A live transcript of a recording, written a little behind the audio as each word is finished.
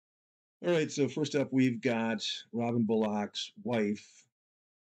All right, so first up, we've got Robin Bullock's wife.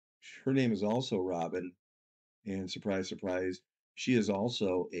 Her name is also Robin, and surprise, surprise, she is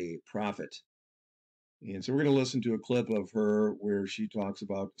also a prophet. And so we're going to listen to a clip of her where she talks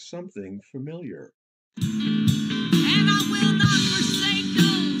about something familiar. And I will not forsake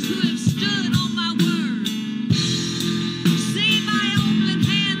those who have stood on my word. See my open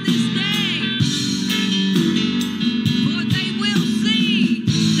hand this day, for they will see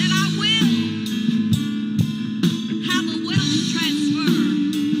that I will have a wealth transfer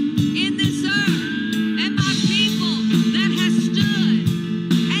in this earth. And my people that has stood,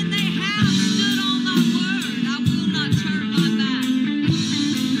 and they have stood on my word, I will not turn my back.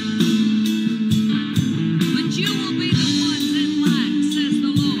 But you will be the ones in lack, says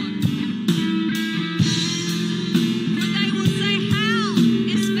the Lord. For they will say, how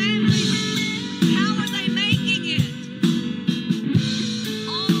is family? How are they making it?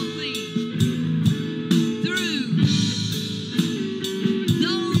 Only through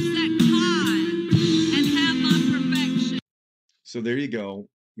those that tithe and have my perfection. So there you go.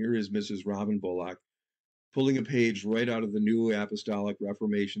 Here is Mrs. Robin Bullock pulling a page right out of the New Apostolic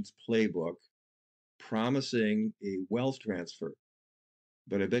Reformation's playbook, promising a wealth transfer.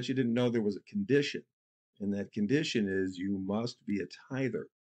 But I bet you didn't know there was a condition, and that condition is you must be a tither.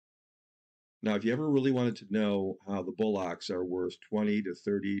 Now, if you ever really wanted to know how the Bullocks are worth 20 to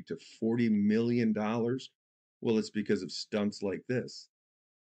 30 to 40 million dollars, well, it's because of stunts like this.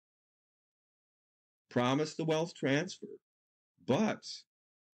 Promise the wealth transfer, but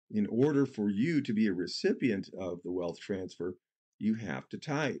in order for you to be a recipient of the wealth transfer, you have to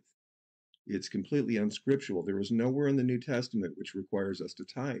tithe. It's completely unscriptural. There is nowhere in the New Testament which requires us to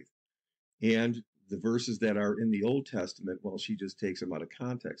tithe. And the verses that are in the Old Testament, well, she just takes them out of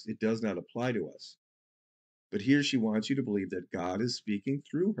context. It does not apply to us. But here she wants you to believe that God is speaking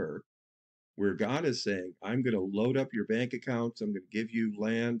through her, where God is saying, I'm going to load up your bank accounts. I'm going to give you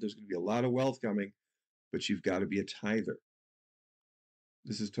land. There's going to be a lot of wealth coming, but you've got to be a tither.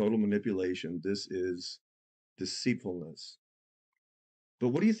 This is total manipulation. This is deceitfulness. But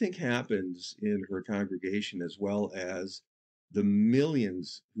what do you think happens in her congregation as well as the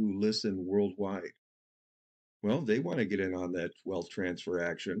millions who listen worldwide? Well, they want to get in on that wealth transfer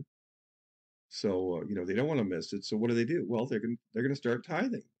action. So, they don't want to miss it. So what do? Well, they're going to start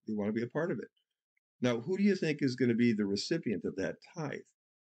tithing. They want to be a part of it. Now, who do you think is going to be the recipient of that tithe?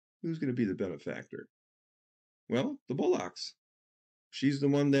 Who's going to be the benefactor? Well, the Bullocks. She's the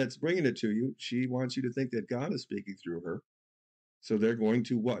one that's bringing it to you. She wants you to think that God is speaking through her. So they're going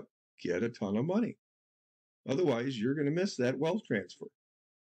to what? Get a ton of money. Otherwise, you're going to miss that wealth transfer.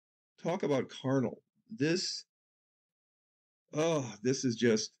 Talk about carnal. This is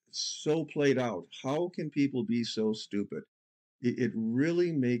just so played out. How can people be so stupid? It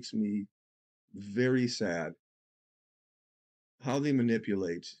really makes me very sad how they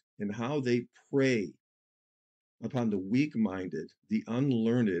manipulate and how they prey upon the weak minded, the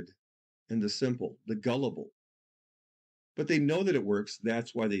unlearned, and the simple, the gullible. But they know that it works.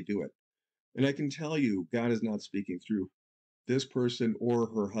 That's why they do it. And I can tell you, God is not speaking through this person or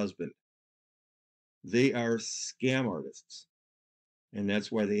her husband. They are scam artists. And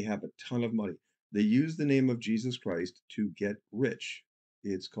that's why they have a ton of money. They use the name of Jesus Christ to get rich.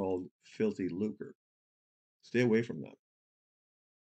 It's called filthy lucre. Stay away from them.